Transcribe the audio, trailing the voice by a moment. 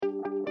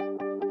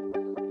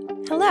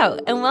Hello,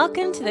 and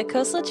welcome to the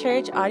Coastal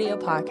Church audio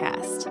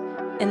podcast.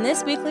 In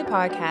this weekly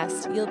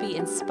podcast, you'll be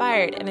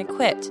inspired and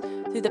equipped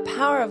through the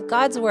power of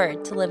God's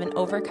Word to live an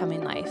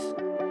overcoming life.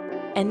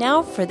 And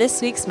now for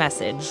this week's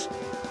message.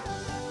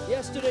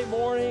 Yesterday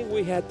morning,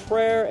 we had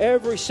prayer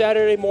every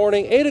Saturday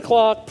morning, 8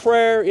 o'clock,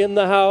 prayer in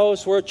the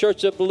house. We're a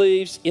church that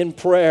believes in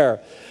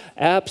prayer.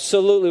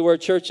 Absolutely, we're a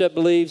church that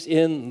believes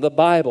in the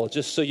Bible.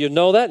 Just so you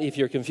know that, if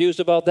you're confused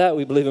about that,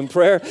 we believe in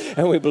prayer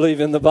and we believe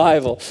in the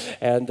Bible.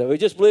 And we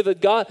just believe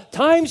that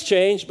times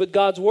change, but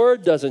God's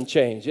Word doesn't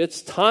change.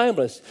 It's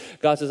timeless.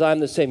 God says, I'm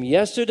the same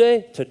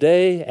yesterday,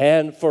 today,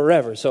 and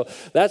forever. So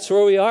that's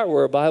where we are.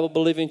 We're a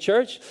Bible-believing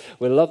church.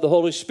 We love the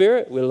Holy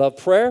Spirit. We love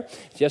prayer.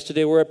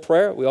 Yesterday we're at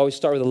prayer. We always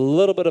start with a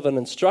little bit of an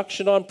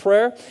instruction on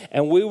prayer.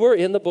 And we were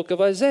in the book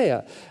of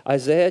Isaiah.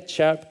 Isaiah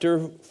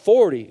chapter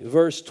 40,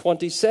 verse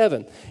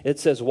 27. It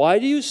says, why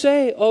do you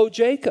say, O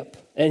Jacob?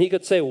 And he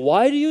could say,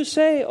 why do you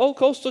say, O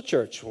Coastal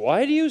Church?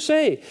 Why do you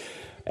say?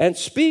 And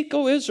speak,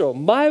 O Israel,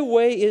 my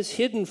way is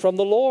hidden from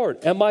the Lord,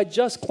 and my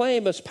just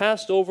claim is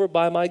passed over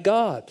by my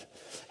God.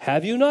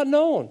 Have you not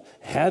known?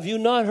 Have you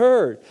not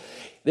heard?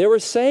 They were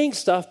saying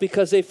stuff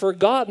because they'd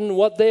forgotten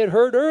what they had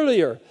heard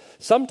earlier.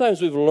 Sometimes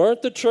we've learned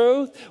the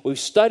truth, we've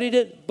studied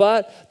it,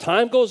 but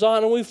time goes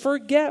on and we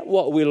forget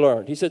what we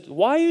learned. He said,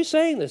 why are you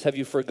saying this? Have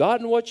you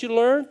forgotten what you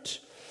learned?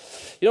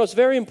 You know, it's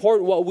very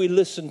important what we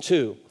listen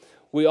to.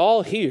 We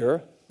all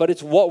hear, but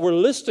it's what we're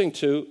listening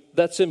to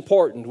that's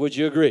important. Would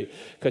you agree?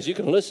 Because you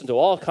can listen to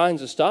all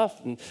kinds of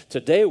stuff, and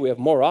today we have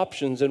more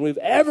options than we've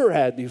ever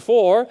had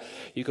before.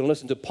 You can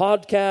listen to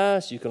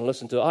podcasts, you can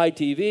listen to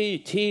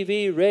ITV,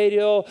 TV,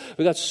 radio.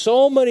 We've got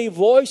so many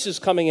voices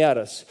coming at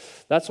us.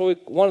 That's why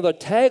one of the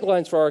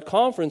taglines for our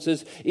conference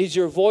is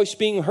your voice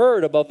being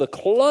heard? Above the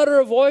clutter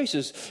of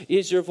voices,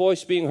 is your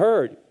voice being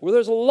heard? Well,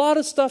 there's a lot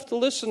of stuff to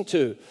listen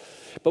to.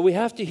 But we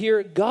have to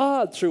hear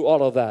God through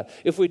all of that.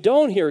 If we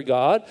don't hear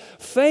God,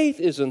 faith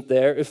isn't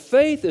there. If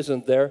faith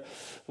isn't there,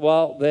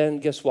 well, then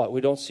guess what?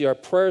 We don't see our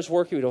prayers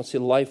working. We don't see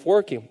life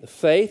working.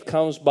 Faith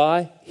comes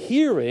by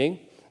hearing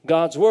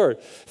God's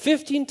word.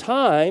 15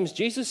 times,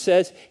 Jesus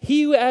says,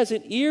 he who has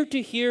an ear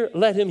to hear,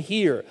 let him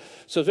hear.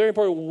 So it's very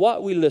important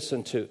what we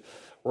listen to.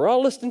 We're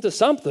all listening to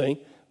something,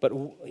 but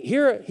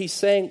here he's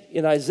saying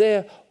in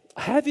Isaiah,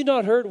 have you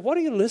not heard? What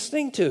are you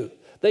listening to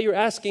that you're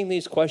asking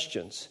these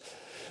questions?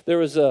 There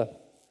was a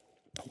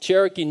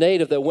Cherokee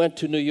native that went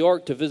to New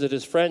York to visit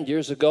his friend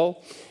years ago,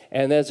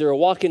 and as they were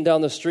walking down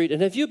the street,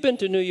 and have you been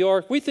to New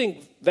York? We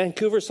think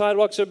Vancouver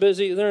sidewalks are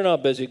busy. They're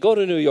not busy. Go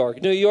to New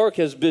York. New York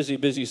has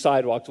busy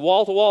sidewalks.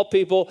 Wall-to-wall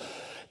people,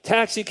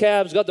 taxi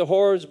cabs, got the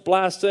horns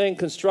blasting,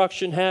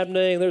 construction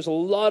happening. There's a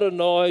lot of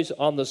noise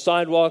on the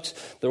sidewalks.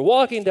 They're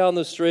walking down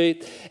the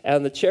street,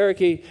 and the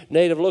Cherokee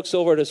native looks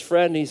over at his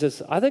friend, and he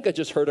says, I think I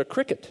just heard a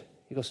cricket.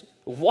 He goes,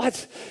 what?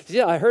 He says,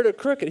 yeah, I heard a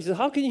cricket. He says,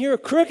 how can you hear a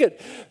cricket?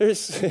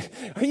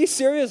 Are you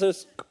serious?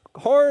 There's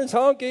horns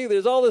honking.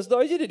 There's all this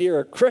noise. You didn't hear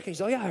a cricket. He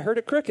says, oh, yeah, I heard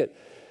a cricket.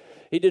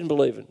 He didn't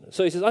believe it.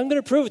 So he says, I'm going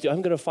to prove it to you.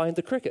 I'm going to find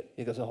the cricket.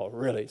 He goes, oh,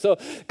 really? So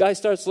guy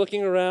starts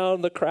looking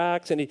around the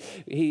cracks, and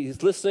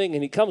he's listening,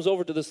 and he comes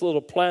over to this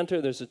little planter.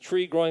 There's a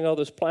tree growing out of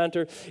this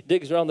planter. He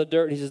digs around the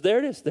dirt, and he says, there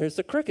it is. There's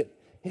the cricket.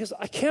 He goes,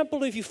 I can't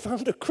believe you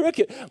found a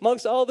cricket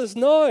amongst all this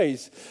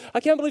noise. I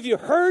can't believe you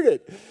heard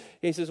it.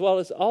 He says, well,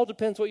 it all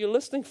depends what you're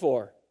listening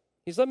for.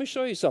 He says, let me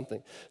show you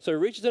something. So he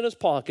reaches in his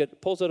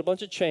pocket, pulls out a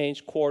bunch of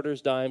change,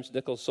 quarters, dimes,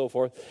 nickels, so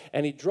forth,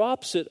 and he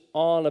drops it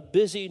on a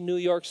busy New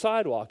York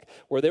sidewalk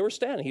where they were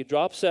standing. He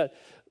drops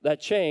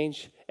that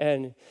change,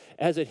 and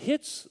as it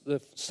hits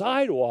the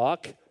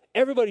sidewalk,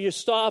 everybody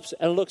just stops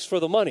and looks for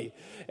the money.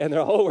 And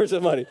they're, oh, where's the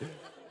money?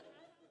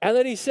 And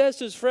then he says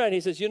to his friend,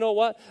 he says, you know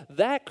what?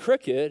 That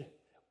cricket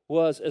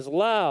was as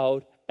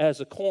loud as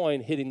a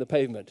coin hitting the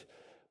pavement.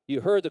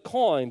 You heard the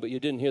coin, but you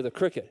didn't hear the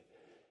cricket.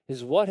 He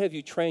says, what have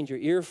you trained your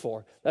ear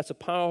for? That's a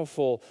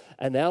powerful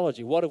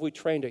analogy. What have we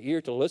trained our ear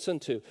to listen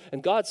to?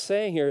 And God's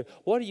saying here,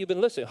 what have you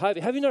been listening?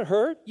 Have you not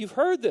heard? You've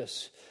heard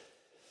this.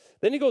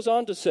 Then he goes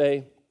on to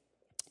say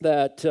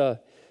that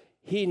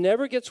he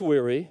never gets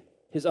weary.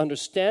 His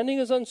understanding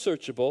is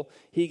unsearchable.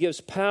 He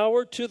gives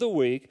power to the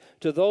weak.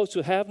 To those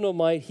who have no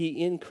might,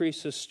 he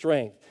increases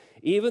strength.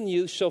 Even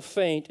youth shall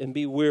faint and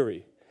be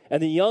weary,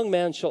 and the young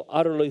man shall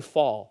utterly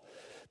fall.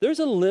 There's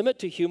a limit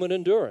to human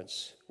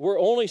endurance. We're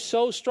only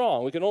so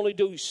strong. We can only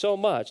do so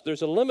much.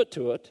 There's a limit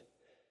to it.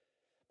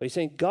 But he's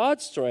saying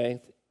God's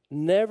strength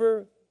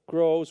never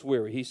grows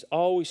weary. He's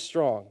always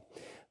strong.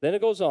 Then it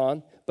goes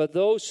on, but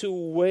those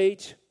who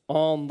wait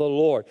on the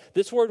Lord.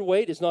 This word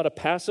wait is not a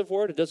passive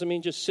word. It doesn't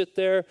mean just sit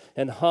there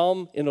and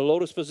hum in a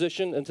lotus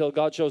position until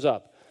God shows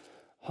up.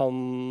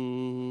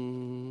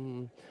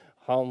 Hum,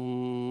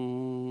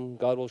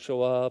 God will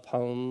show up.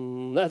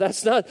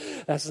 That's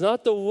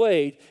not the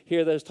wait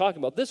here that it's talking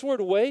about. This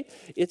word wait,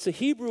 it's a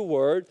Hebrew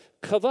word,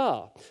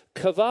 kavah.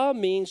 Kavah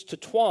means to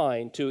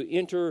twine,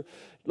 to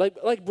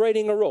like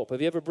braiding a rope.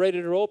 Have you ever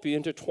braided a rope? You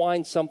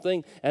intertwine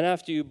something, and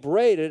after you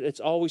braid it, it's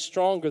always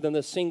stronger than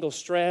the single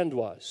strand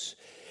was.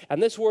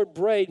 And this word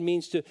braid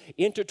means to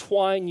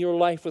intertwine your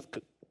life with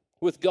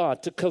with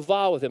God, to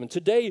kavah with Him. And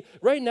today,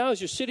 right now, as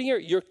you're sitting here,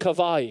 you're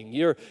kavahing.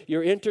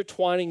 You're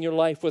intertwining your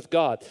life with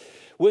God.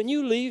 When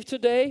you leave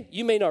today,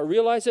 you may not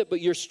realize it, but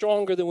you're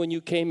stronger than when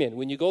you came in.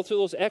 When you go through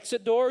those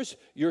exit doors,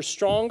 you're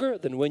stronger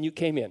than when you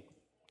came in.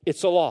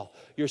 It's a law.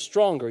 You're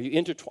stronger. You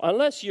intertwine.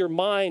 Unless your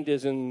mind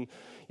is in,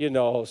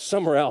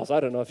 somewhere else. I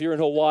don't know. If you're in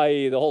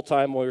Hawaii the whole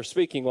time while you're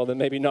speaking, well, then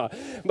maybe not.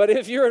 But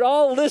if you're at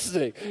all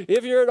listening,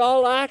 if you're at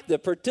all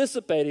active,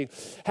 participating,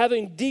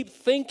 having deep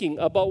thinking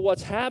about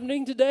what's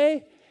happening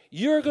today,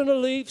 you're going to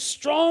leave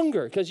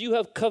stronger because you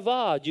have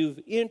kavod,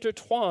 you've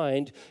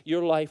intertwined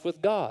your life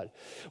with God.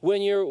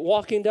 When you're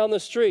walking down the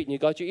street and you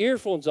got your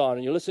earphones on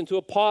and you're listening to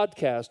a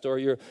podcast, or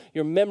you're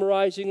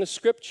memorizing a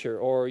scripture,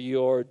 or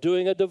you're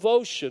doing a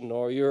devotion,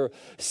 or you're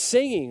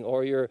singing,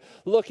 or you're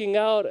looking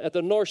out at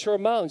the North Shore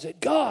Mountains, say,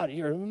 God,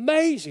 you're an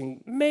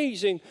amazing,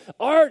 amazing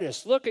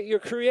artist. Look at your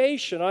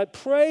creation. I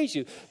praise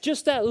you.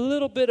 Just that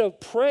little bit of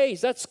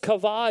praise, that's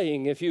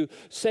kavahing. If you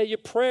say your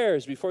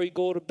prayers before you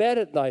go to bed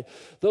at night,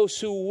 those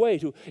who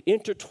to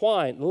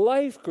intertwine,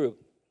 life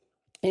group,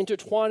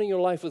 intertwining your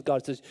life with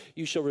God. It says,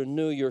 you shall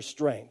renew your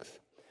strength.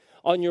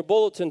 On your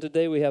bulletin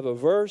today, we have a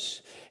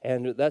verse,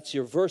 and that's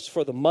your verse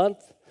for the month.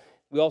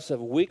 We also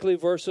have weekly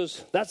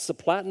verses. That's the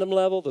platinum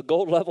level. The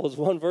gold level is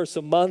one verse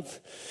a month.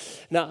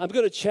 Now, I'm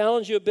going to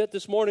challenge you a bit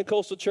this morning,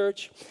 Coastal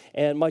Church,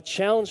 and my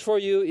challenge for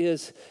you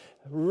is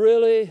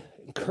really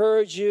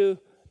encourage you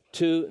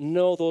to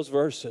know those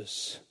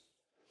verses.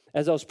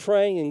 As I was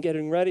praying and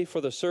getting ready for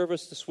the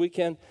service this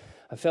weekend,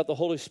 I felt the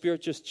Holy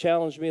Spirit just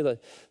challenged me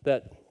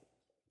that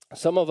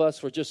some of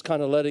us were just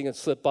kind of letting it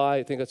slip by.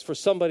 I think it's for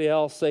somebody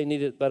else. They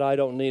need it, but I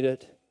don't need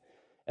it.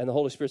 And the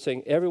Holy Spirit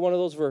saying, every one of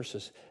those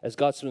verses, as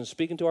God's been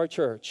speaking to our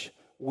church,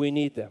 we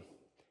need them.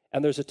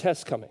 And there's a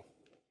test coming.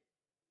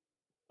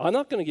 I'm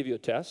not going to give you a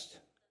test.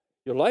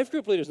 Your life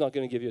group leader is not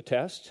going to give you a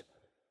test.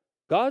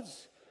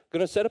 God's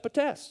going to set up a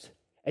test.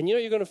 And you know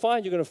what you're going to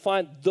find? You're going to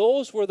find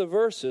those were the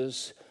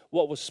verses,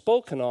 what was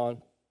spoken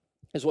on,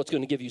 is what's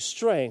going to give you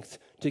strength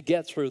to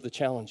get through the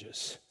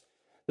challenges.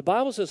 The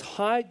Bible says,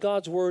 hide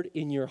God's word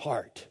in your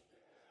heart.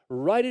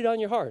 Write it on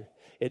your heart.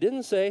 It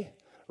didn't say,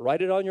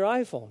 write it on your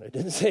iPhone. It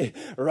didn't say,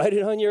 write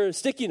it on your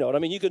sticky note. I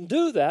mean, you can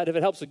do that if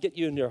it helps to get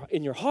you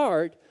in your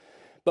heart.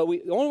 But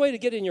the only way to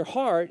get it in your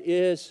heart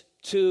is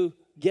to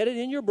get it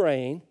in your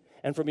brain.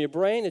 And from your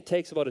brain, it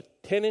takes about a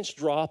 10-inch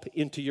drop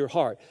into your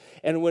heart.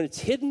 And when it's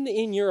hidden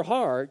in your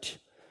heart,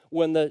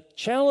 when the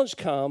challenge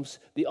comes,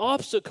 the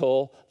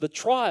obstacle, the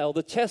trial,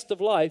 the test of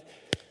life,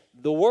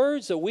 the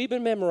words that we've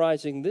been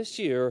memorizing this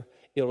year,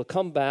 it'll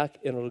come back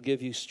and it'll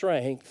give you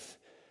strength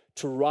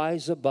to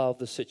rise above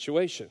the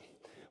situation.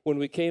 When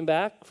we came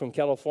back from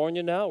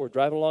California now, we're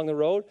driving along the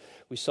road,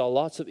 we saw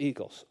lots of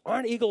eagles.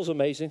 Aren't eagles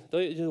amazing?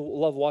 They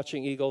love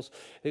watching eagles.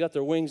 They got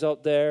their wings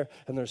out there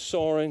and they're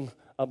soaring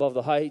above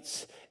the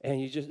heights,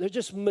 and they're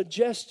just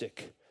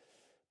majestic.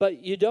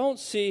 But you don't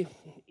see,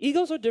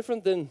 eagles are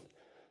different than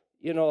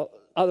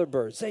other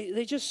birds.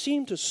 They just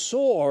seem to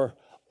soar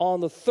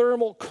on the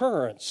thermal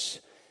currents.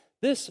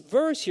 This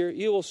verse here,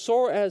 you will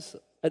soar as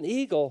an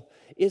eagle,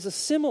 is a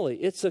simile.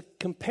 It's a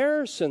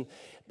comparison.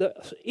 The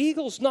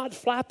eagle's not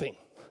flapping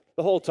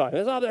the whole time.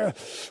 It's not there,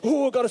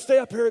 got to stay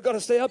up here, got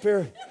to stay up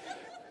here.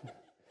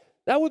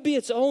 That would be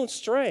its own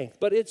strength,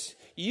 but it's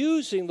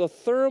using the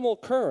thermal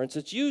currents.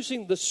 It's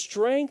using the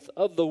strength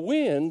of the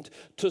wind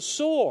to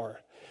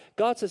soar.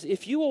 God says,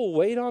 if you will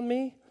wait on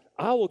me,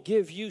 I will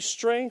give you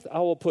strength. I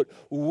will put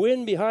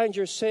wind behind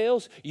your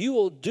sails. You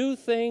will do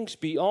things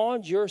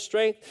beyond your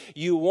strength.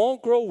 You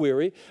won't grow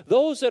weary.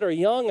 Those that are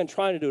young and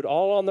trying to do it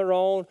all on their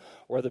own,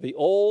 or they be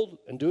old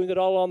and doing it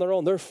all on their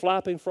own, they're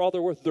flapping for all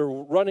they're worth. They're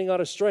running out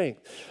of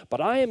strength.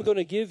 But I am going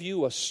to give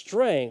you a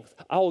strength.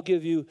 I will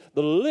give you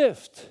the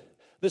lift,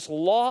 this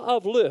law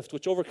of lift,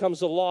 which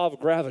overcomes the law of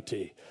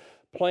gravity.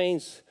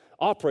 Planes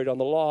operate on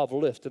the law of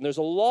lift. And there's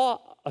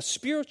a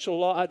spiritual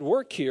law at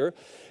work here.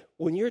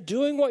 When you're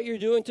doing what you're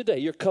doing today,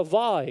 you're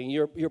kavahing,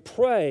 you're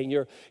praying,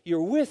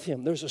 you're with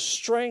Him, there's a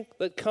strength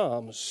that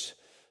comes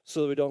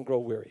so that we don't grow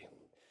weary.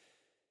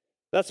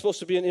 That's supposed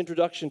to be an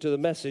introduction to the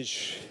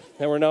message,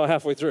 and we're now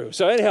halfway through.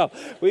 So anyhow,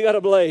 we got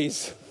a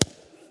blaze.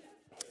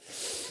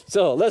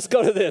 So let's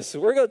go to this.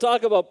 We're going to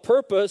talk about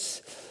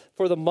purpose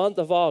for the month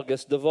of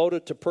August,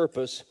 devoted to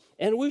purpose,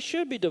 and we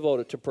should be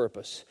devoted to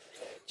purpose.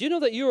 Do you know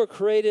that you were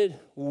created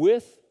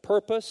with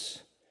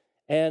purpose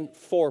and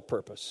for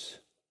purpose?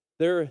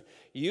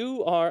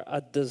 You are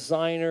a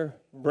designer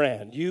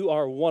brand. You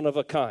are one of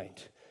a kind.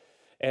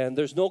 And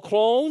there's no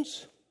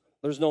clones.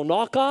 There's no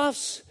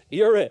knockoffs.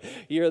 You're it.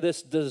 You're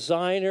this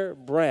designer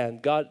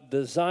brand. God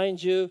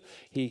designed you.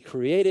 He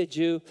created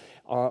you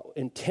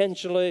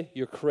intentionally.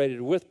 You're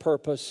created with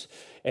purpose.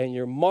 And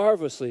you're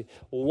marvelously,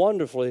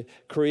 wonderfully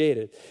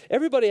created.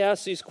 Everybody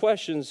asks these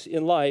questions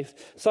in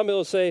life. Some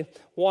people say,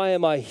 why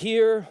am I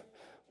here?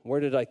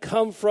 Where did I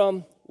come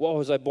from? What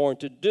was I born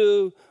to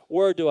do?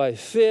 Where do I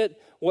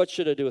fit? What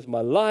should I do with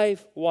my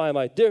life? Why am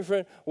I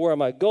different? Where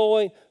am I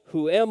going?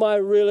 Who am I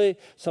really?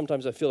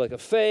 Sometimes I feel like a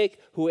fake.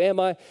 Who am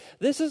I?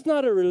 This is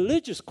not a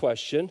religious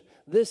question.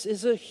 This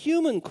is a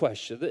human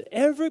question that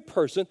every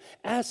person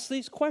asks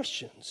these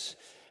questions.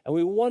 And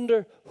we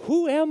wonder,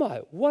 who am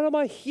I? What am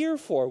I here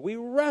for? We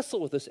wrestle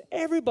with this.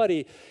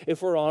 Everybody,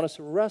 if we're honest,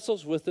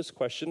 wrestles with this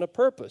question of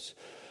purpose.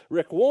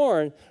 Rick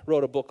Warren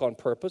wrote a book on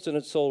purpose, and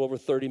it sold over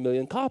 30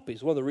 million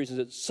copies. One of the reasons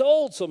it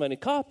sold so many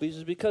copies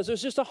is because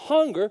there's just a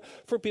hunger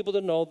for people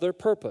to know their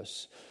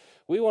purpose.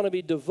 We want to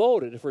be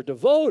devoted. If we're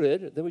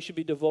devoted, then we should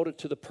be devoted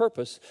to the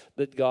purpose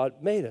that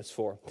God made us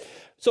for.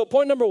 So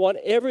point number one,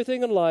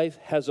 everything in life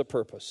has a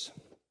purpose.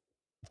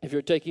 If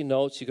you're taking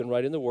notes, you can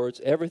write in the words,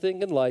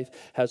 everything in life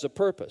has a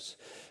purpose.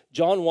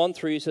 John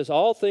 1:3 says,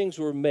 all things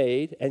were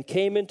made and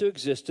came into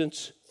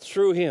existence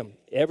through him.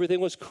 Everything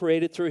was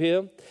created through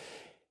him,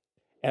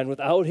 and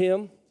without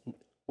him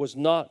was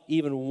not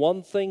even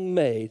one thing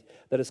made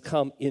that has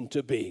come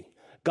into being.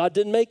 God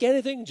didn't make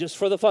anything just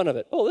for the fun of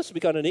it. Oh, this would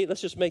be kind of neat.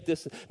 Let's just make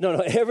this.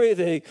 No,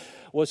 everything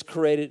was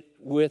created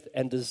with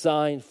and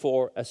designed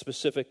for a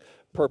specific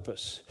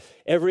purpose.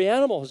 Every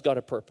animal has got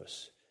a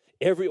purpose.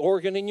 Every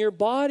organ in your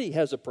body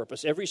has a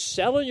purpose. Every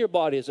cell in your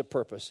body has a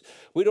purpose.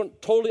 We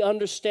don't totally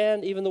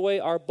understand even the way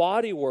our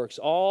body works,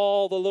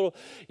 all the little,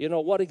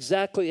 what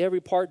exactly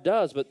every part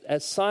does. But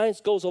as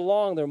science goes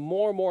along, they're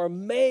more and more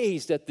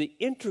amazed at the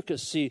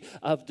intricacy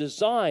of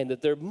design,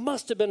 that there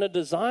must have been a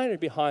designer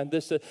behind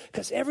this,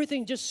 because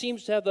everything just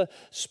seems to have a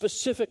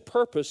specific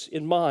purpose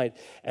in mind.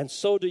 And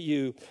so do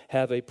you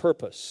have a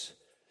purpose.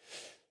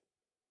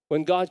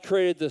 When God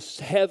created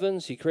the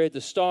heavens, he created the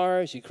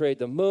stars, he created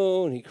the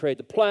moon, he created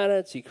the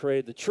planets, he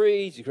created the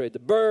trees, he created the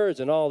birds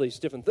and all these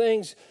different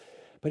things.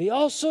 But he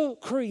also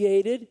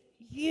created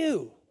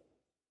you.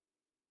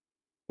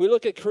 We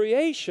look at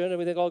creation and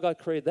we think, oh, God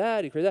created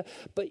that, he created that.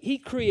 But he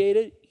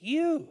created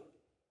you.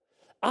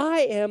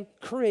 I am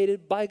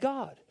created by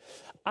God.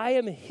 I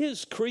am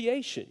his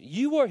creation.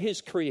 You are his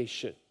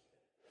creation.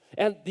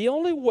 And the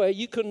only way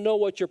you can know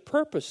what your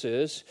purpose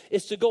is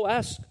to go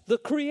ask the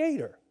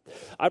Creator.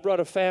 I brought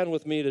a fan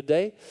with me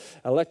today,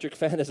 an electric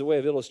fan as a way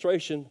of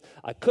illustration.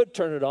 I could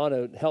turn it on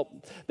and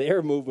help the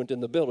air movement in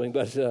the building,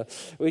 but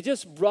we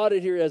just brought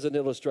it here as an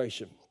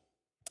illustration.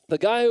 The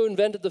guy who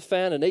invented the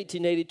fan in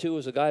 1882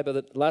 was a guy by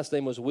the last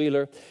name was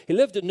Wheeler. He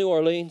lived in New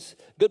Orleans.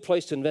 Good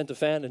place to invent a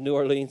fan in New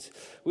Orleans.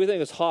 We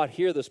think it's hot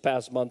here this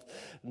past month.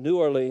 New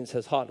Orleans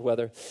has hot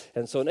weather.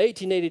 And so in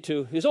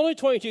 1882, he was only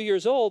 22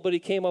 years old, but he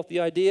came up with the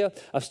idea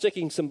of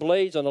sticking some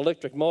blades on an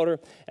electric motor,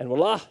 and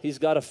voila, he's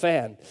got a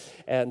fan.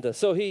 And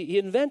so he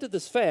invented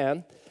this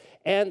fan,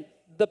 and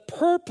the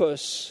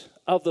purpose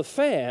of the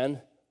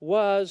fan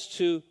was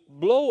to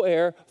blow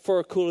air for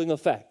a cooling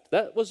effect.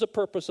 That was the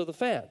purpose of the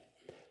fan.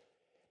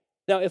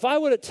 Now, if I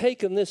would have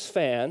taken this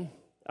fan,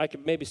 I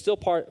could maybe still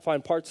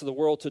find parts of the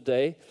world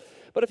today,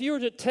 but if you were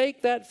to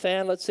take that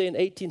fan, let's say in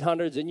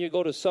 1800s, and you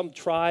go to some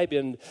tribe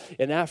in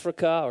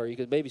Africa, or you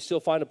could maybe still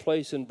find a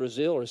place in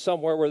Brazil or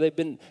somewhere where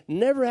they've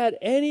never had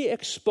any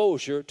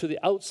exposure to the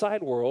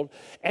outside world,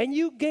 and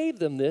you gave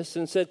them this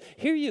and said,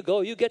 here you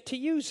go, you get to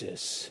use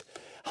this.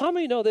 How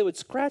many know they would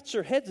scratch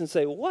their heads and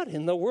say, what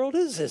in the world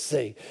is this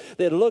thing?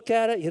 They'd look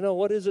at it,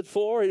 what is it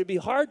for? It'd be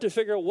hard to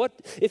figure out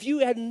if you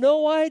had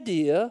no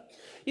idea,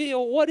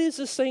 what is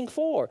this thing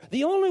for?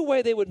 The only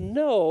way they would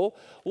know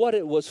what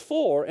it was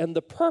for and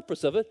the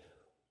purpose of it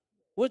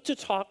was to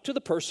talk to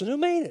the person who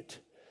made it.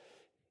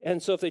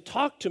 And so if they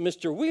talked to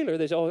Mr. Wheeler,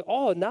 they say,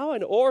 oh, now I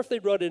know. Or if they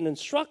wrote an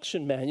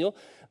instruction manual,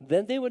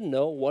 then they would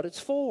know what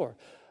it's for.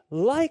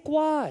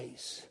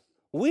 Likewise,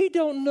 we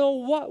don't know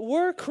what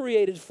we're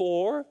created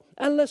for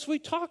unless we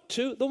talk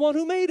to the one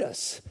who made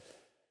us.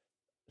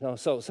 Now,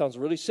 so it sounds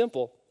really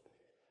simple,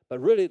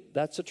 but really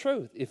that's the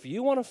truth. If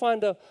you want to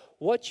find out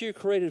what you're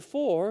created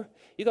for,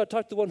 you got to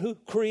talk to the one who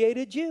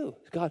created you.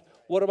 God,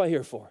 what am I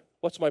here for?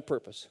 What's my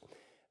purpose?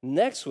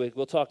 Next week,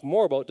 we'll talk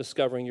more about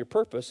discovering your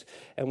purpose,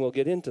 and we'll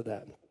get into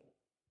that.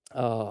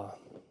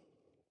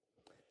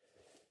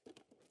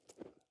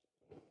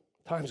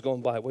 Time's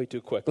going by way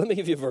too quick. Let me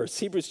give you a verse.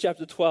 Hebrews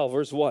chapter 12,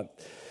 verse 1.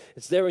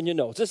 It's there in your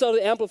notes. This is out of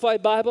the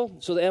Amplified Bible.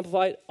 So the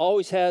Amplified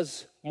always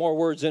has more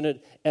words in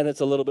it, and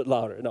it's a little bit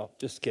louder. No,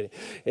 just kidding.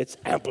 It's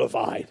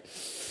amplified.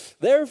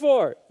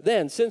 Therefore,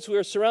 then, since we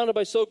are surrounded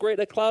by so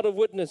great a cloud of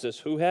witnesses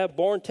who have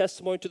borne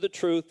testimony to the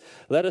truth,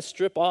 let us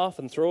strip off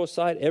and throw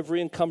aside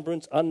every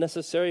encumbrance,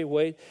 unnecessary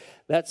weight,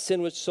 that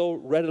sin which so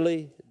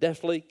readily,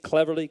 deftly,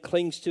 cleverly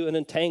clings to and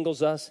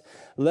entangles us.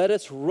 Let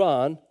us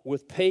run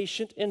with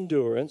patient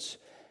endurance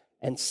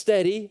and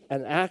steady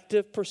and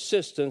active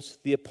persistence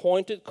the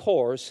appointed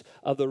course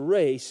of the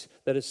race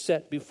that is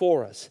set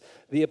before us.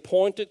 The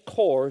appointed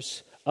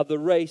course of the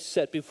race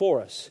set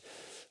before us.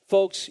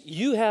 Folks,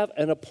 you have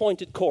an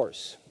appointed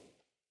course.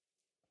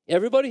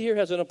 Everybody here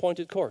has an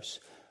appointed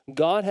course.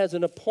 God has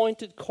an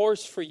appointed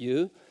course for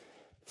you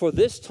for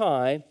this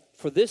time,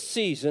 for this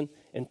season.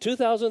 In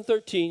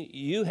 2013,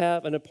 you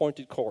have an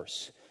appointed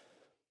course.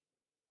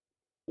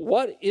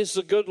 What is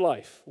the good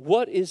life?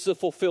 What is the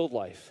fulfilled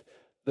life?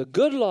 The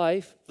good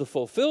life, the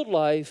fulfilled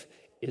life,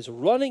 is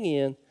running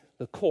in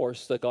the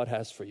course that God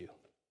has for you.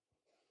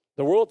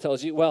 The world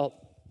tells you, well,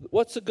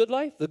 what's the good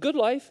life? The good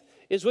life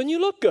is when you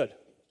look good.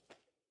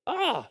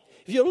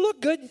 If you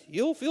look good,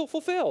 you'll feel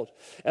fulfilled.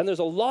 And there's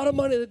a lot of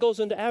money that goes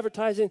into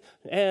advertising,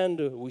 and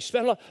we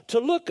spend a lot to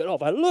look good. Oh,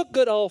 if I look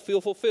good, I'll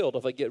feel fulfilled.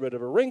 If I get rid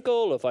of a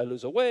wrinkle, if I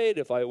lose a weight,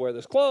 if I wear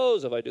this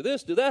clothes, if I do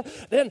this, do that,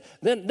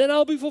 then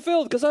I'll be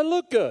fulfilled because I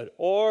look good.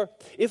 Or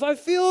if I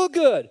feel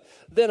good,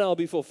 then I'll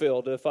be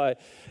fulfilled.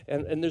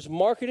 And there's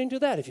marketing to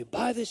that. If you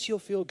buy this, you'll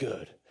feel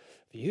good.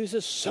 If you use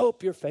this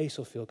soap, your face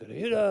will feel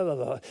good.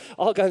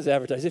 All kinds of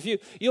advertising.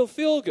 You'll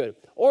feel good.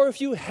 Or if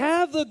you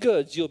have the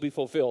goods, you'll be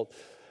fulfilled.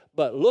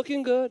 But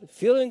looking good,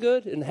 feeling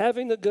good, and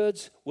having the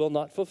goods will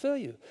not fulfill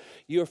you.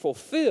 You're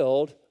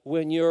fulfilled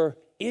when you're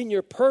in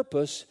your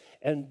purpose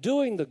and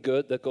doing the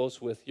good that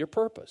goes with your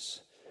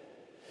purpose.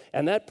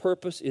 And that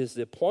purpose is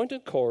the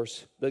appointed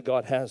course that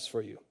God has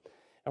for you.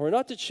 And we're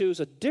not to choose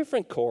a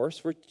different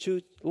course. We're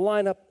to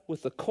line up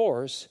with the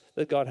course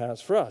that God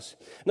has for us.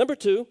 Number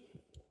 2,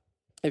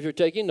 if you're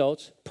taking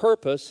notes,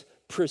 purpose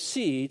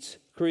precedes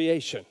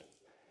creation.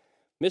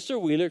 Mr.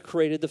 Wheeler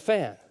created the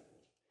fan.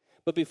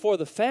 But before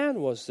the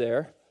fan was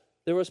there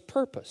was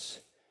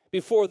purpose.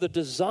 Before the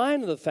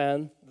design of the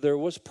fan, there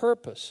was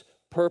purpose.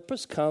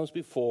 Purpose comes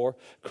before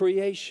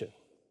creation.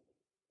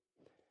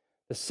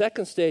 The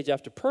second stage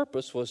after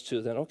purpose was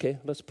to then, okay,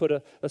 let's put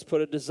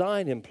a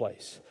design in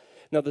place.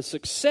 Now, the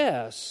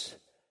success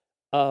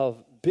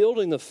of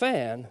building the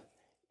fan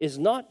is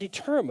not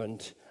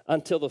determined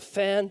until the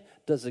fan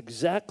does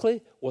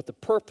exactly what the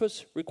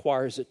purpose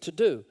requires it to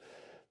do.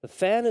 The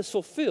fan is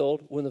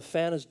fulfilled when the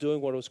fan is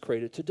doing what it was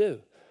created to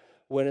do,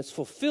 when it's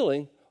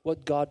fulfilling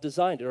what God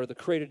designed it or the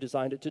Creator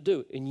designed it to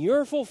do. And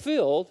you're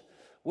fulfilled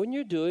when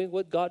you're doing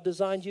what God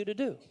designed you to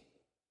do.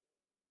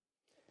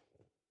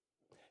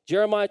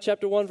 Jeremiah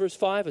chapter 1, verse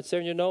 5, it's there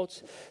in your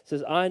notes. It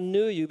says, I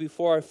knew you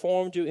before I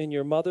formed you in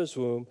your mother's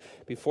womb.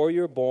 Before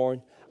you were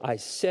born, I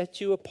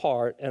set you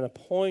apart and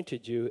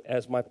appointed you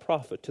as my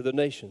prophet to the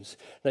nations.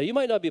 Now, you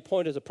might not be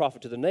appointed as a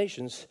prophet to the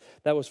nations.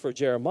 That was for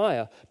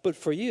Jeremiah. But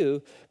for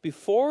you,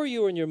 before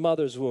you were in your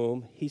mother's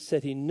womb, he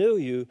said he knew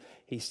you.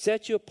 He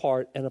set you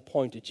apart and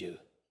appointed you.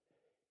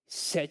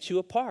 Set you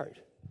apart.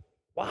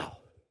 Wow.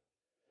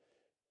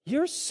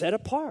 You're set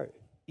apart.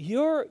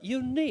 You're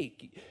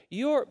unique.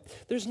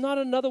 There's not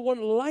another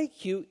one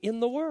like you in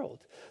the world.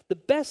 The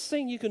best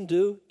thing you can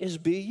do is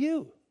be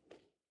you.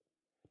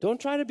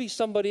 Don't try to be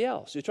somebody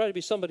else. You try to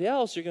be somebody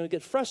else, you're going to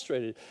get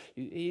frustrated.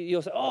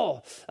 You'll say,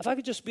 oh, if I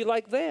could just be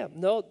like them.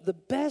 No, the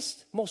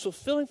best, most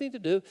fulfilling thing to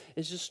do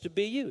is just to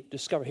be you.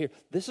 Discover, here,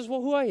 this is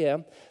who I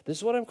am. This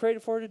is what I'm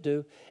created for to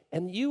do.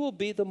 And you will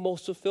be the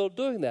most fulfilled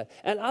doing that.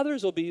 And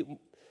others will be,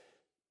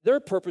 their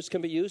purpose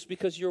can be used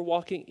because you're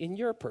walking in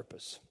your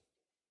purpose.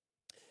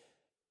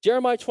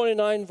 Jeremiah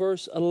 29,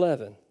 verse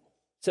 11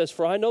 says,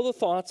 for I know the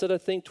thoughts that I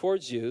think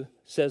towards you,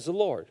 says the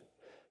Lord.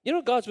 You know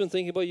what God's been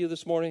thinking about you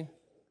this morning?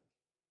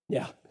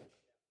 Yeah.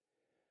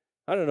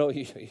 I don't know,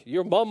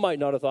 your mom might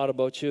not have thought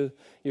about you.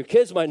 Your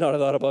kids might not have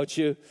thought about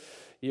you.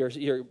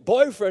 Your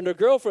boyfriend or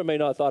girlfriend may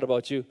not have thought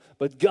about you.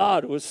 But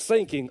God was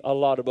thinking a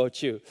lot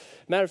about you.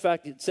 Matter of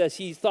fact, it says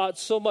he thought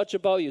so much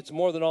about you. It's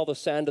more than all the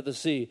sand of the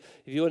sea.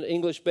 If you in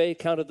English Bay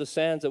counted the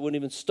sands, that wouldn't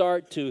even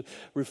start to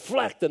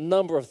reflect the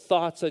number of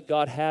thoughts that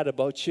God had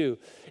about you.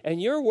 And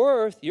your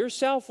worth, your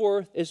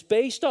self-worth is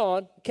based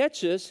on,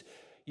 catch this,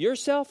 your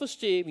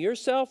self-esteem, your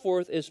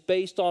self-worth is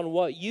based on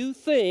what you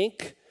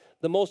think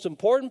the most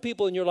important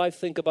people in your life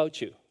think about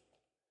you.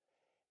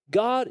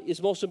 God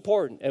is most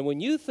important. And when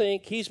you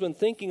think he's been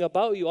thinking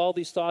about you, all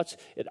these thoughts,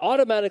 it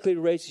automatically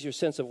raises your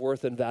sense of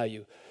worth and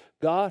value.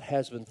 God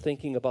has been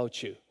thinking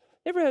about you.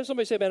 Ever have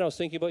somebody say, man, I was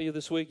thinking about you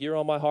this week. You're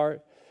on my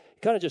heart.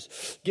 It kind of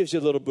just gives you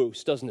a little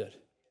boost, doesn't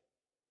it?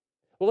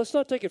 Well, let's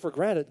not take it for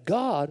granted.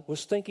 God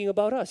was thinking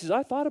about us. He says,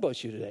 I thought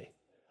about you today.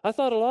 I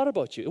thought a lot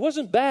about you. It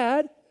wasn't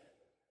bad.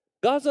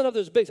 God's not up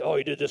there big, oh,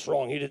 he did this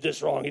wrong, he did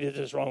this wrong, he did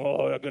this wrong,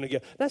 oh, I'm going to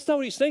get. That's not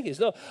what he's thinking.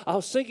 No, I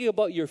was thinking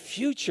about your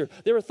future.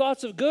 There were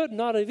thoughts of good,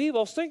 not of evil.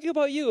 I was thinking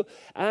about you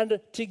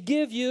and to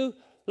give you,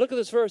 look at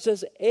this verse, it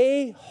says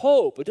a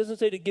hope. It doesn't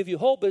say to give you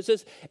hope, but it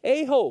says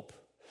a hope.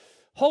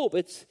 Hope,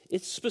 it's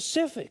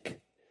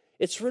specific.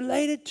 It's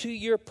related to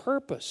your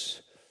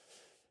purpose.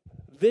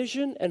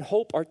 Vision and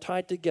hope are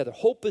tied together.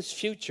 Hope is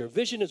future.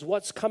 Vision is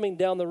what's coming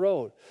down the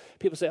road.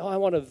 People say, oh, I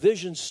want a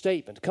vision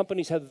statement.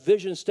 Companies have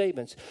vision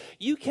statements.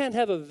 You can't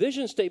have a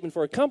vision statement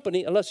for a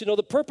company unless you know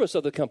the purpose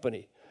of the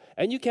company.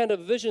 And you can't have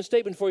a vision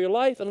statement for your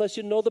life unless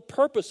you know the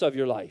purpose of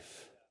your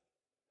life.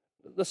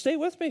 Let's stay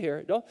with me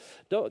here.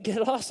 Don't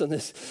get lost in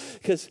this.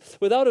 Because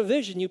without a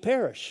vision, you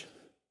perish.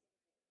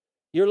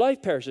 Your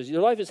life perishes.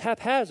 Your life is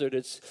haphazard.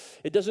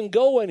 It doesn't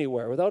go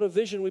anywhere. Without a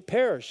vision, we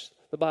perish,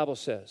 the Bible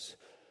says.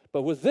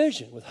 But with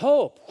vision, with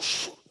hope,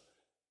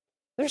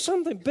 there's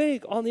something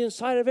big on the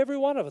inside of every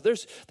one of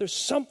us. There's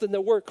something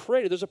that we're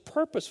created. There's a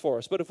purpose for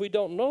us. But if we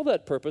don't know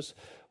that purpose,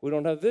 we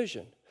don't have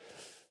vision.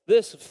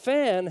 This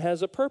fan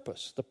has a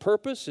purpose. The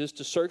purpose is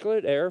to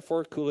circulate air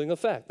for a cooling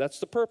effect. That's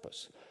the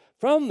purpose.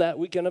 From that,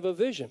 we can have a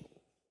vision.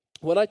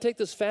 When I take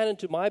this fan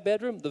into my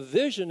bedroom, the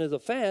vision of the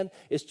fan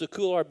is to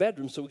cool our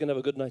bedroom so we can have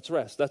a good night's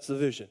rest. That's the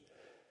vision.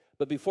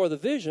 But before the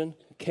vision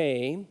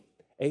came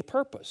a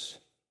purpose.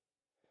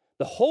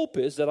 The hope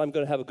is that I'm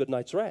going to have a good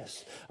night's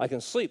rest. I can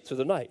sleep through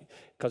the night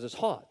because it's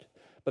hot.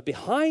 But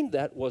behind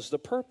that was the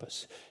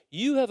purpose.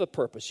 You have a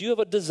purpose. You have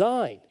a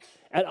design.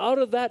 And out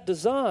of that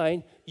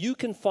design, you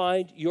can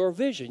find your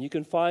vision. You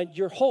can find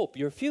your hope,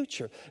 your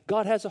future.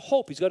 God has a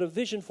hope. He's got a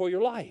vision for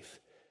your life.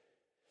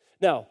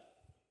 Now,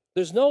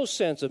 there's no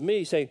sense of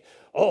me saying,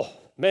 oh,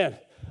 man,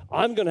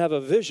 I'm going to have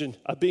a vision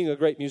of being a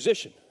great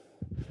musician.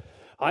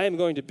 I am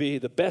going to be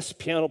the best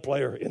piano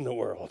player in the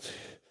world.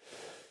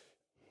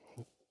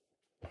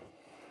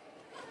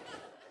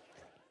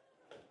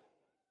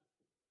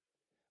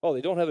 Oh,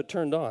 they don't have it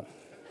turned on.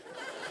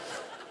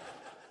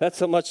 That's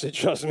how much they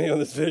trust me on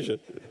this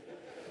vision.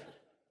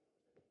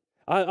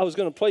 I was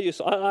going to play you,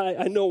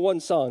 I know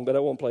one song, but I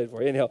won't play it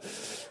for you. Anyhow,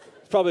 it's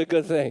probably a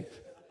good thing.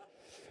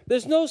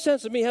 There's no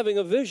sense of me having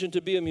a vision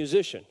to be a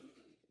musician.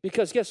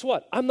 Because guess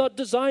what? I'm not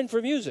designed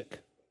for music.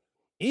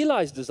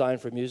 Eli's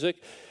designed for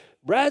music.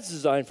 Brad's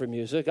designed for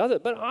music.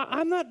 But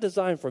I'm not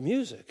designed for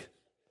music.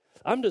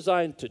 I'm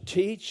designed to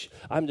teach.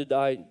 I'm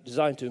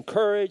designed to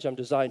encourage. I'm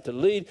designed to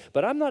lead.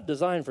 But I'm not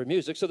designed for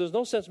music, so there's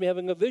no sense of me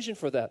having a vision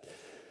for that.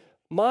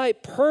 My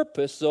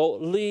purpose, though,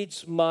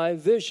 leads my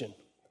vision.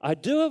 I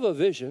do have a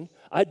vision.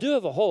 I do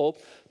have a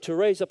hope to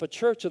raise up a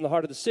church in the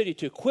heart of the city,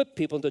 to equip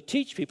people and to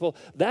teach people.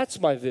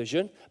 That's my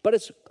vision. But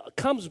it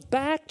comes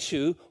back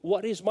to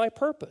what is my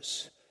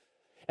purpose.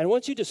 And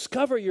once you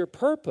discover your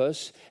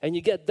purpose and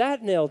you get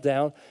that nailed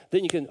down,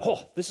 then you can,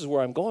 this is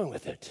where I'm going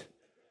with it.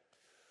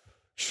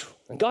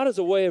 And God has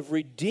a way of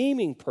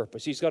redeeming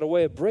purpose. He's got a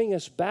way of bringing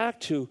us back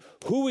to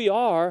who we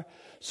are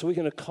so we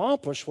can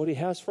accomplish what He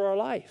has for our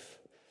life.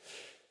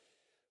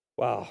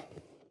 Wow.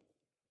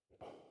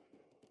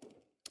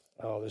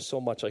 Oh, there's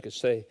so much I could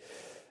say.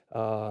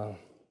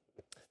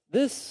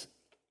 This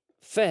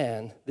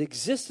fan, the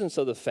existence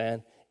of the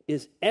fan,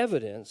 is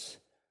evidence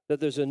that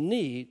there's a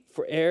need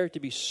for air to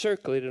be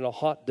circulated on a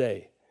hot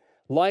day.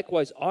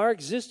 Likewise, our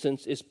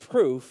existence is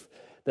proof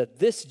that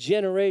this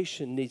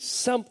generation needs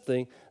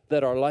something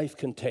that our life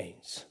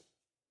contains.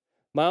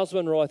 Miles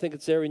Monroe, I think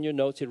it's there in your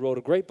notes, he wrote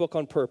a great book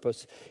on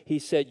purpose. He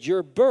said,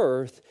 your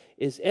birth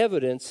is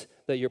evidence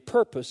that your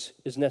purpose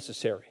is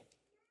necessary.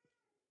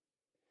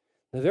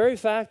 The very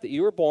fact that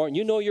you were born,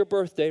 you know your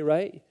birthday,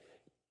 right?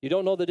 You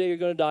don't know the day you're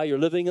going to die. You're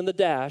living in the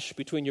dash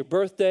between your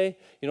birthday.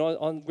 You know,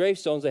 on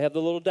gravestones, they have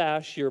the little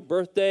dash, your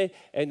birthday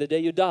and the day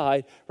you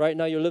died. Right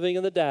now, you're living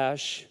in the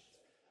dash.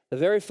 The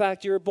very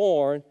fact you were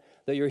born,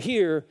 that you're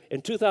here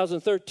in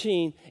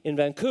 2013 in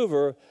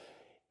Vancouver,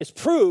 is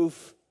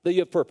proof that you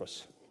have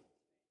purpose.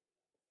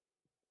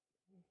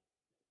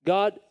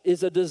 God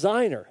is a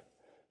designer.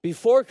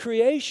 Before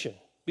creation,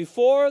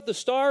 before the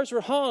stars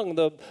were hung,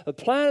 the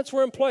planets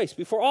were in place,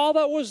 before all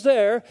that was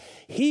there,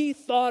 He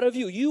thought of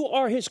you. You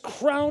are His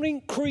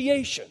crowning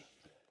creation.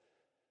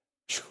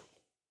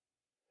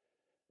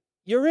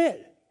 You're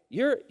it.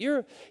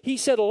 He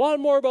said a lot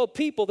more about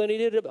people than He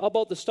did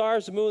about the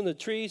stars, the moon, the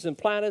trees, and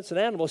planets and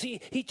animals.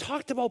 He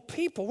talked about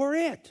people. We're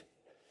it.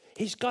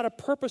 He's got a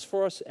purpose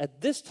for us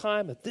at this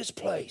time, at this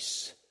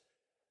place.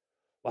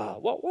 Wow,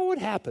 what would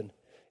happen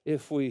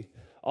if we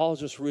all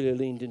just really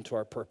leaned into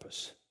our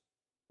purpose?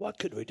 What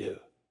could we do?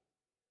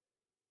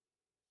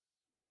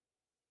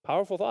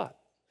 Powerful thought.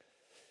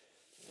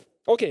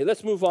 Okay,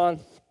 let's move on.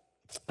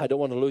 I don't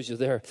want to lose you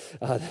there.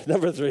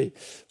 Number 3,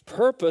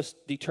 purpose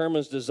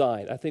determines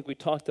design. I think we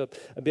talked a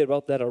bit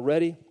about that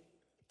already.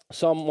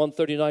 Psalm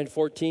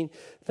 139:14.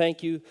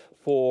 Thank you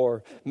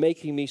for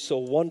making me so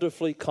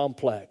wonderfully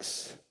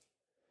complex.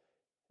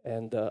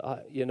 And,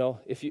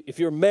 if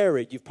you're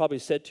married, you've probably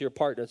said to your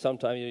partner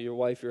sometime, your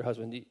wife, your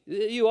husband,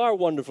 you are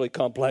wonderfully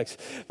complex.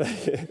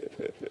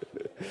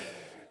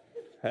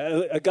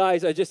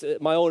 Guys,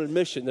 my own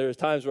admission, there's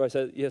times where I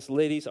said, yes,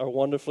 ladies are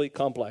wonderfully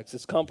complex.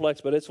 It's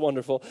complex, but it's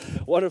wonderful.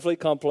 Wonderfully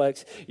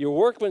complex. Your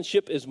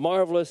workmanship is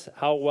marvelous.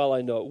 How well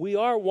I know it. We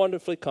are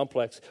wonderfully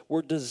complex.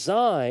 We're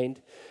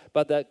designed,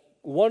 but that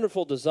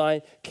wonderful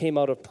design came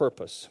out of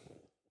purpose.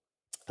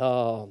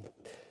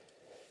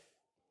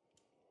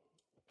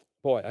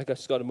 Boy, I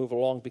just got to move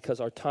along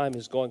because our time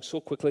is going so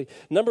quickly.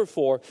 Number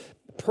 4,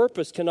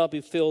 purpose cannot be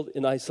filled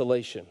in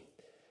isolation.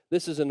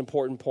 This is an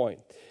important point.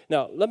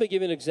 Now, let me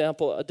give you an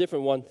example, a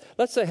different one.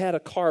 Let's say I had a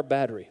car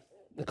battery.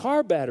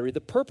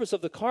 The purpose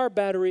of the car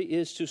battery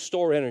is to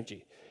store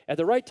energy. At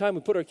the right time,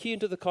 we put our key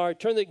into the car,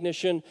 turn the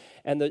ignition,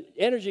 and the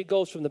energy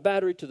goes from the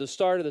battery to the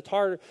starter.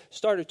 The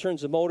starter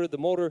turns the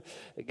motor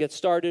gets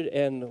started,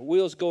 and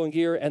wheels go in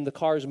gear, and the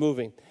car is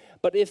moving.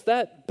 But if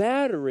that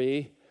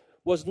battery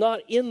was not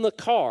in the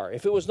car,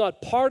 if it was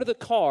not part of the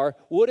car,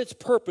 would its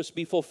purpose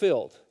be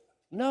fulfilled?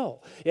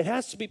 No, it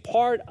has to be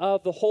part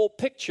of the whole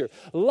picture.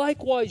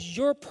 Likewise,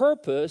 your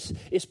purpose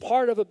is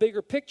part of a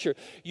bigger picture.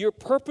 Your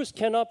purpose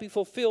cannot be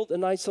fulfilled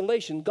in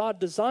isolation. God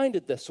designed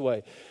it this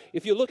way.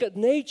 If you look at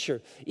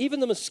nature, even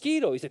the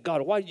mosquito, you say,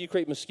 God, why did you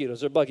create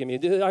mosquitoes? They're bugging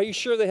me. Are you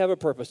sure they have a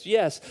purpose?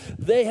 Yes,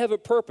 they have a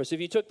purpose.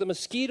 If you took the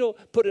mosquito,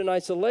 put it in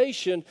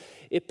isolation,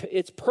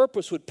 its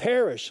purpose would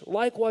perish.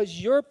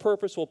 Likewise, your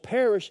purpose will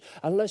perish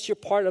unless you're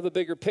part of a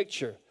bigger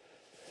picture.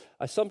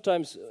 I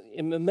sometimes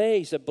am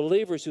amazed at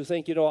believers who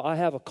think, I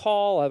have a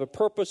call, I have a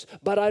purpose,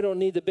 but I don't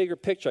need the bigger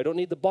picture. I don't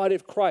need the body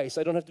of Christ.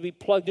 I don't have to be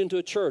plugged into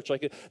a church.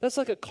 That's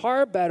like a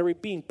car battery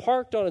being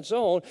parked on its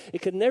own.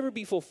 It can never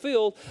be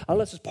fulfilled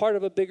unless it's part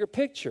of a bigger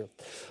picture.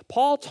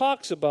 Paul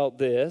talks about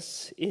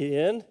this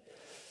in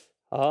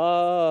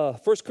 1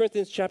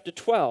 Corinthians chapter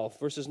 12,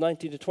 verses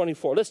 19 to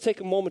 24. Let's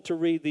take a moment to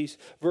read these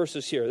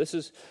verses here.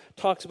 This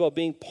talks about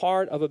being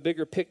part of a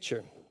bigger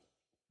picture.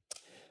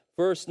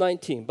 Verse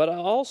 19, but I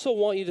also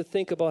want you to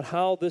think about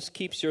how this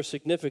keeps your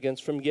significance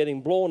from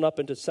getting blown up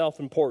into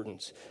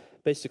self-importance,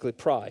 basically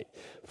pride.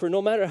 For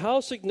no matter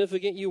how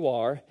significant you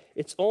are,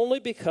 it's only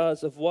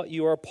because of what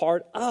you are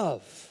part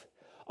of.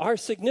 Our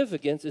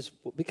significance is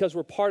because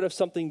we're part of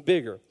something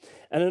bigger.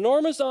 An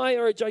enormous eye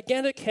or a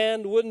gigantic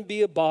hand wouldn't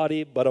be a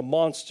body, but a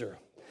monster.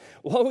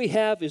 What we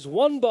have is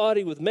one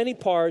body with many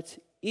parts,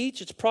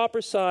 each its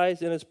proper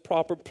size and its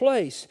proper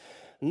place.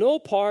 No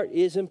part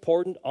is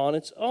important on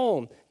its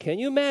own. Can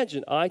you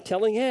imagine eye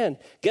telling hand,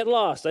 get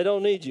lost, I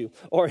don't need you?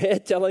 Or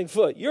head telling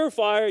foot, you're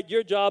fired,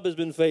 your job has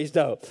been phased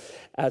out.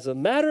 As a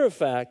matter of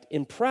fact,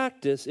 in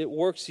practice, it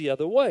works the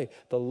other way.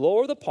 The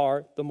lower the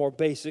part, the more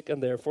basic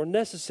and therefore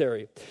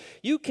necessary.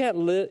 You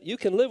can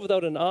live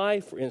without an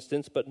eye, for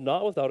instance, but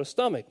not without a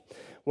stomach.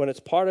 When it's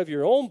part of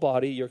your own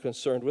body you're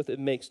concerned with, it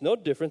makes no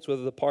difference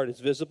whether the part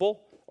is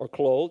visible or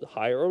clothed,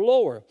 higher or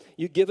lower.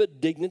 You give it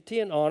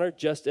dignity and honor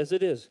just as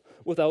it is,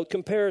 without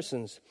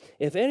comparisons.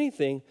 If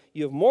anything,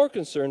 you have more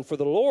concern for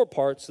the lower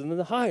parts than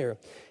the higher.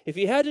 If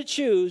you had to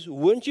choose,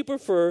 wouldn't you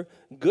prefer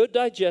good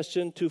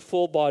digestion to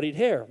full-bodied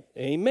hair?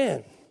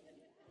 Amen.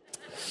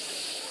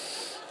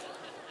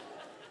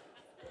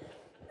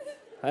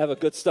 I have a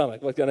good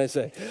stomach, what can I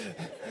say?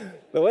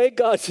 The way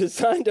God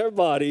designed our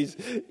bodies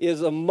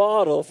is a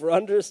model for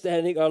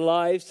understanding our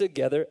lives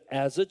together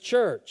as a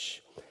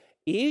church.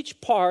 Each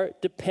part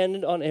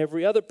dependent on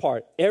every other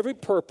part. Every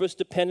purpose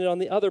dependent on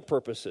the other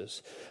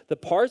purposes. The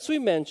parts we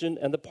mention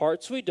and the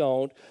parts we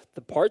don't,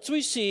 the parts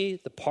we see,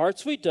 the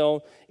parts we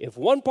don't. If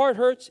one part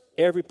hurts,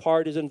 every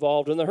part is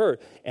involved in the hurt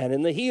and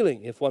in the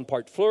healing. If one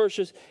part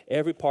flourishes,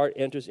 every part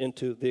enters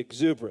into the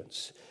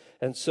exuberance.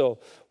 And so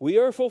we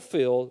are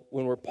fulfilled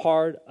when we're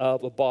part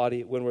of a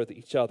body, when we're with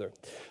each other.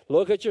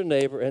 Look at your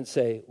neighbor and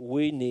say,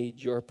 we need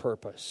your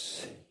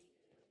purpose.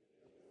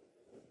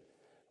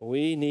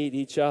 We need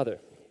each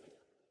other.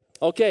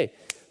 Okay,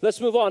 let's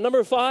move on.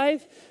 Number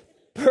 5,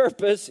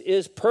 purpose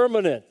is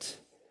permanent.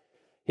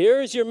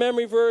 Here's your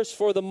memory verse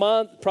for the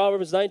month,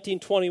 Proverbs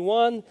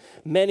 19:21.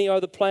 Many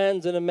are the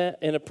plans in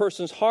a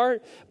person's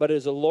heart, but it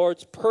is the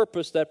Lord's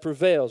purpose that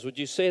prevails. Would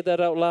you say that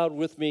out loud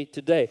with me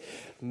today?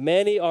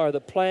 Many are the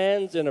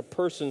plans in a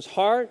person's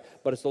heart,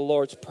 but it's the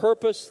Lord's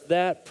purpose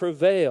that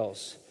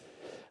prevails.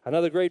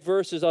 Another great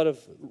verse is out of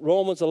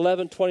Romans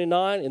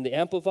 11:29 in the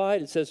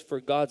Amplified. It says, for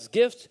God's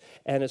gift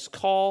and his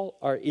call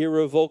are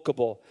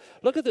irrevocable.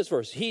 Look at this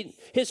verse.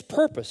 His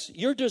purpose,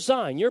 your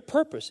design, your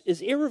purpose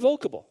is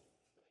irrevocable.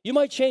 You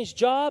might change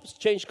jobs,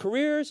 change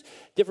careers,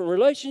 different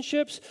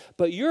relationships,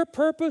 but your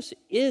purpose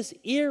is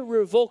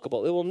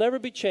irrevocable. It will never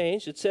be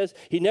changed. It says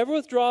he never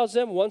withdraws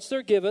them once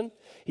they're given.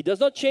 He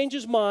does not change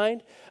his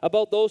mind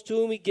about those to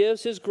whom he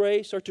gives his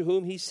grace or to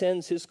whom he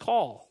sends his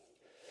call.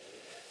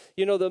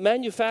 You know, the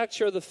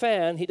manufacturer of the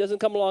fan, he doesn't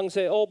come along and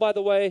say, oh, by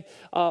the way,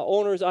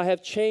 owners, I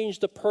have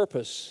changed the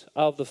purpose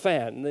of the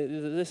fan.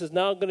 This is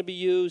now going to be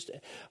used.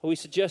 We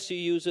suggest you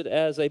use it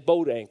as a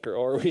boat anchor,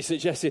 or we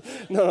suggest you,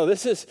 no,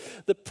 this is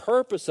the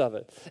purpose of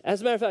it.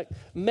 As a matter of fact,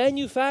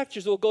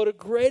 manufacturers will go to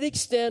great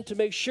extent to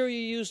make sure you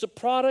use the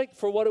product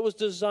for what it was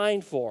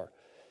designed for.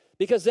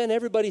 Because then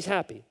everybody's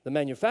happy. The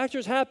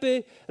manufacturer's happy,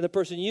 and the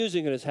person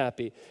using it is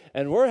happy.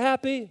 And we're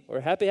happy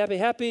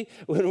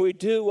when we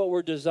do what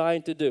we're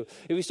designed to do.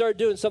 If we start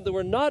doing something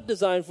we're not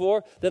designed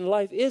for, then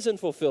life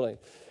isn't fulfilling.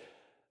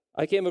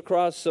 I came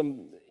across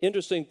some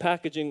interesting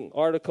packaging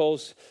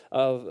articles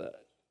of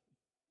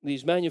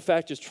these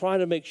manufacturers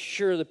trying to make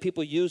sure that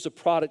people use the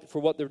product for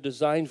what they're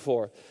designed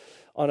for.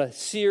 On a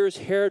Sears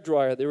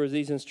hairdryer, there were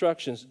these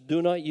instructions: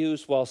 do not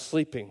use while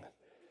sleeping.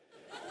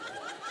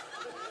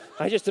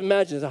 I just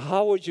imagine,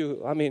 how would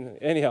you,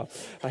 anyhow.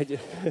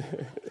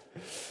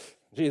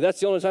 Gee, that's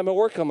the only time I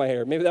work on my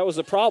hair. Maybe that was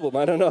the problem.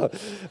 I don't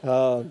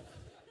know.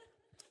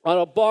 On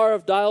a bar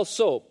of Dial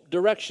soap,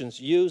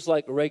 directions: use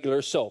like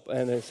regular soap.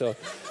 And so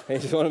I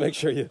just want to make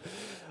sure you.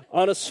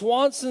 On a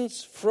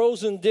Swanson's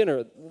frozen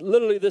dinner,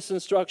 literally this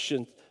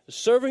instruction: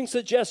 serving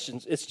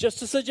suggestions. It's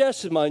just a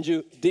suggestion, mind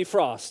you.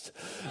 Defrost.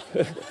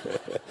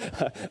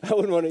 I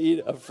wouldn't want to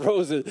eat a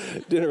frozen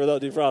dinner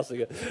without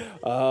defrosting it.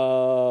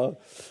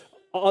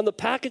 On the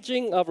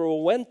packaging of a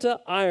Rowenta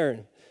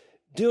iron,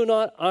 do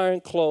not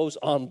iron clothes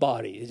on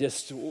body. It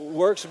just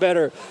works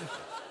better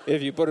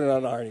if you put it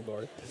on an ironing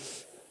board.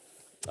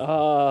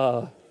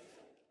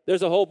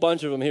 There's a whole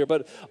bunch of them here.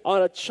 But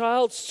on a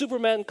child's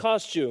Superman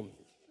costume,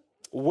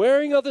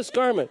 wearing of this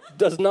garment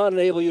does not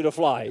enable you to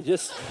fly.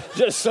 Just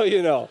so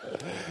you know.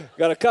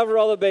 Got to cover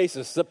all the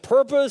bases. The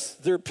purpose,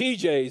 they're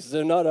PJs.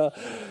 They're not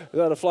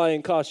a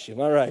flying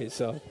costume. All right,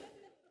 so.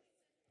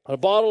 On a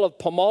bottle of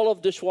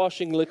Palmolive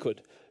dishwashing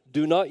liquid,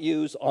 do not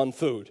use on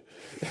food.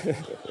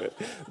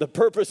 The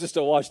purpose is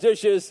to wash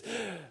dishes,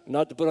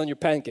 not to put on your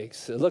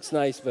pancakes. It looks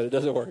nice, but it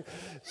doesn't work.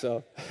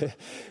 So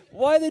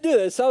why they do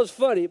that? It sounds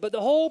funny, but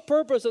the whole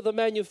purpose of the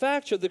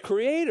manufacturer, the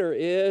creator,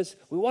 is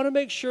we want to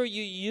make sure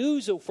you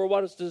use it for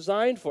what it's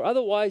designed for.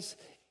 Otherwise,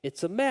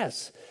 it's a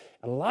mess.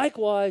 And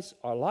likewise,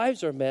 our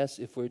lives are a mess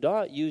if we're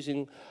not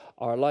using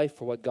our life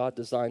for what God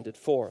designed it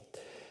for.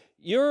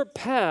 Your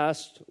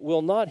past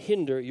will not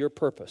hinder your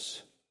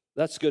purpose.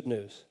 That's good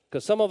news.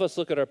 Because some of us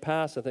look at our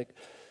past and think,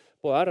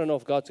 boy, I don't know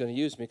if God's going to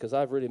use me because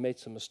I've really made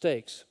some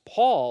mistakes.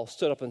 Paul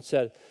stood up and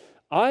said,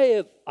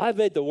 I've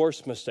made the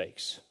worst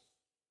mistakes.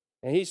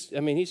 And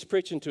he's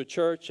preaching to a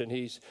church,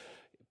 and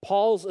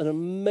Paul's an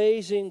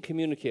amazing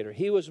communicator.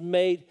 He was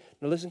made,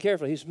 now listen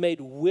carefully, he's made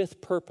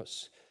with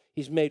purpose.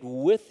 He's made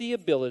with the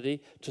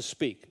ability to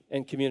speak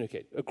and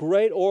communicate. A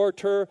great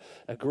orator,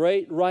 a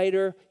great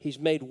writer, he's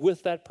made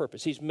with that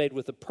purpose. He's made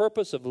with the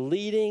purpose of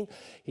leading.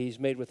 He's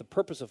made with the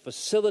purpose of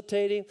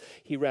facilitating.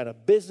 He ran a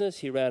business.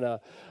 He ran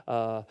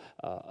a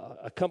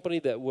company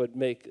that would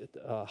make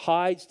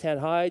tan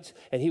hides,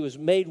 and he was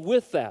made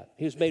with that.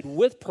 He was made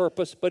with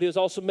purpose, but he was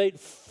also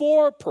made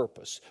for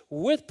purpose,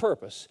 with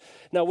purpose.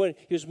 Now, when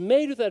he was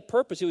made with that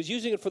purpose, he was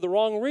using it for the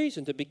wrong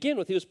reason to begin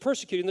with. He was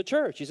persecuting the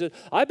church. He said,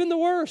 I've been the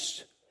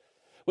worst.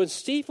 When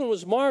Stephen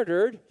was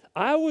martyred,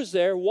 I was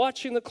there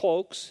watching the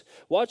clothes,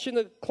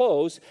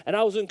 and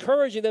I was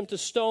encouraging them to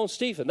stone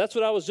Stephen. That's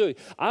what I was doing.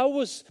 I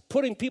was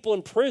putting people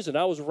in prison.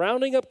 I was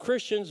rounding up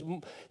Christians,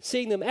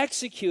 seeing them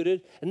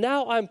executed, and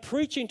now I'm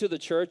preaching to the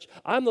church.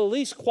 I'm the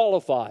least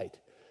qualified.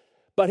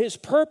 But his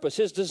purpose,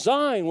 his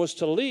design was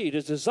to lead.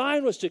 His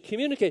design was to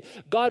communicate.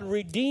 God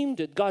redeemed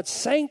it. God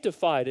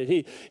sanctified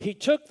it. He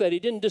took that. He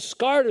didn't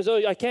discard it as,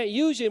 I can't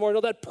use it anymore.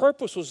 No, that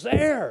purpose was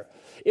there.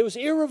 It was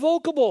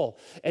irrevocable.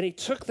 And he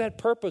took that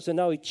purpose, and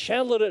now he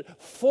channeled it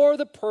for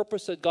the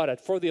purpose that God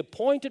had, for the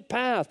appointed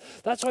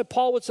path. That's why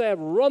Paul would say, I've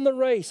run the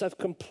race. I've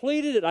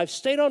completed it. I've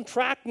stayed on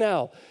track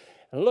now.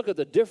 And look at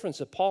the difference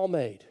that Paul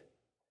made.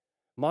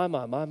 My.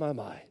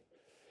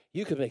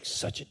 You can make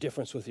such a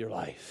difference with your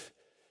life.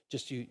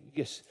 Just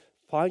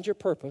find your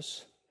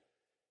purpose,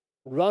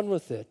 run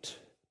with it.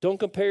 Don't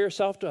compare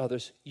yourself to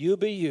others. You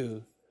be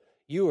you.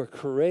 You are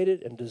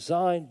created and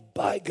designed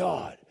by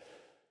God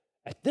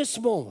at this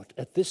moment,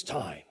 at this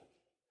time.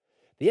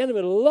 The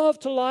enemy would love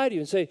to lie to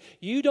you and say,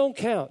 you don't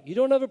count. You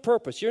don't have a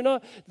purpose. You're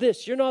not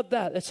this. You're not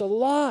that. It's a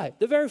lie.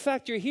 The very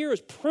fact you're here is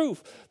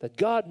proof that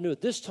God knew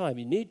at this time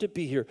you need to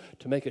be here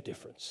to make a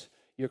difference.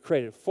 You're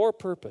created for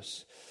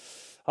purpose.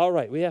 All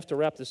right, we have to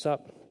wrap this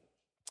up.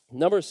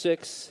 Number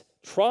 6.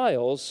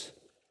 Trials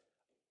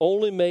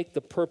only make the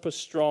purpose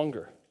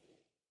stronger.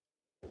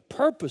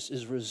 Purpose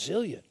is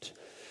resilient.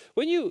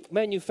 When you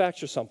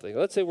manufacture something,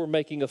 let's say we're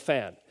making a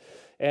fan,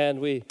 and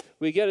we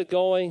get it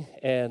going,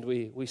 and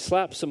we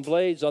slap some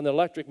blades on the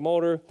electric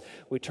motor,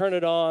 we turn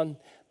it on,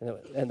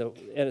 and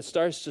it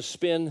starts to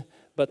spin,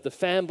 but the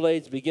fan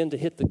blades begin to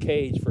hit the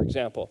cage, for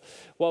example.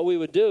 What we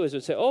would do is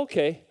we'd say,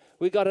 okay,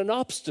 we got an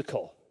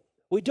obstacle.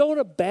 We don't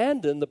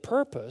abandon the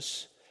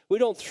purpose. We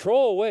don't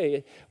throw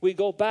away. We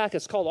go back.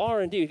 It's called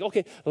R&D.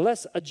 Okay,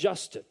 let's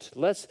adjust it.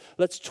 Let's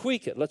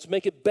tweak it. Let's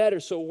make it better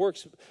so it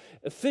works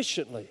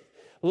efficiently.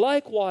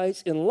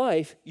 Likewise, in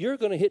life, you're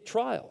going to hit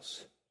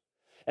trials.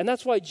 And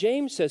that's why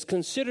James says,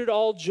 consider it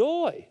all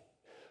joy.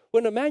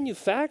 When a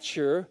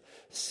manufacturer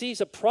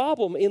sees a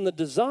problem in the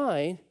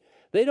design,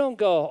 they don't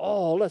go,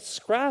 oh, let's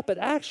scrap it.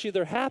 Actually,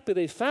 they're happy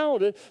they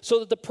found it so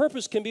that the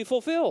purpose can be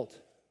fulfilled.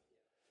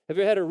 Have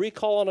you ever had a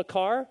recall on a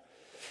car?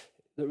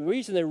 The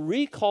reason they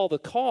recall the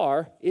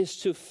car is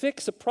to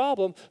fix a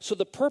problem so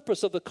the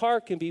purpose of the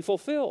car can be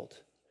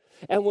fulfilled.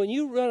 And when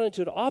you run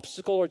into an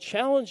obstacle or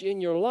challenge in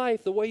your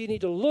life, the way you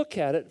need to look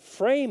at it,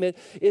 frame it,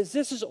 is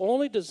this is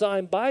only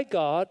designed by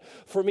God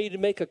for me to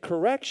make a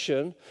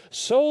correction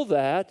so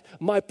that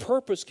my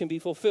purpose can be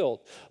fulfilled.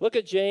 Look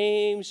at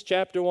James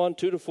chapter 1,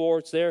 2-4.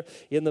 It's there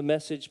in the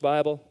Message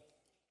Bible.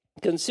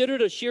 Consider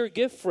it a sheer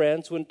gift,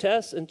 friends, when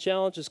tests and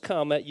challenges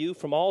come at you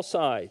from all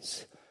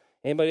sides.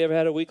 Anybody ever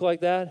had a week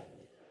like that?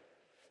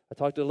 I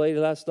talked to a lady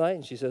last night,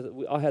 and she said,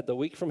 I had the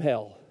week from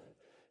hell.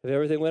 If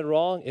everything went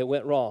wrong, it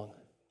went wrong.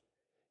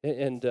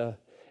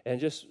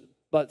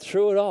 But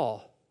through it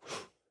all,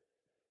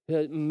 an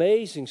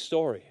amazing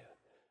story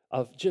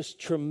of just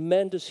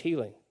tremendous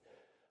healing.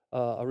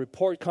 A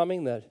report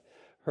coming that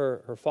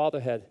her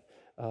father had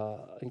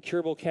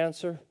incurable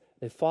cancer.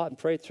 They fought and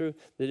prayed through.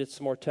 They did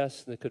some more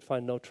tests, and they could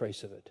find no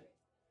trace of it.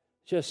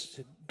 Just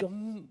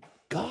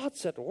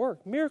God's at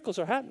work. Miracles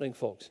are happening,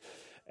 folks.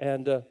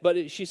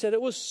 But she said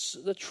it was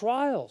the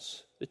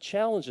trials, the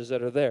challenges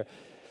that are there.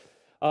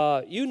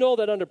 You know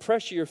that under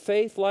pressure, your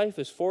faith life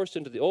is forced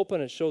into the open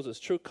and shows its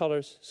true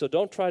colors. So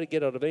don't try to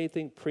get out of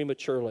anything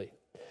prematurely.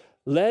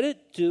 Let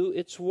it do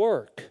its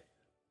work.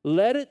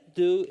 Let it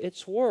do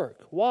its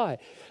work. Why?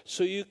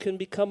 So you can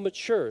become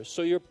mature,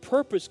 so your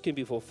purpose can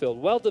be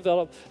fulfilled,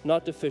 well-developed,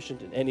 not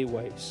deficient in any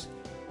ways.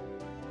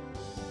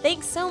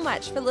 Thanks so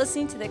much for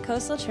listening to the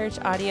Coastal Church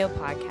audio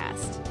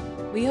podcast.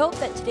 We hope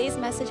that today's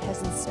message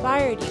has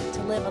inspired you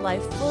to live a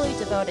life fully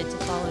devoted to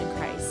following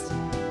Christ.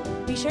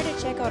 Be sure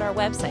to check out our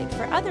website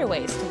for other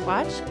ways to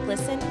watch,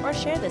 listen, or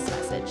share this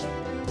message.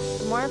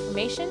 For more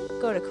information,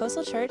 go to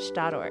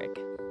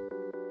coastalchurch.org.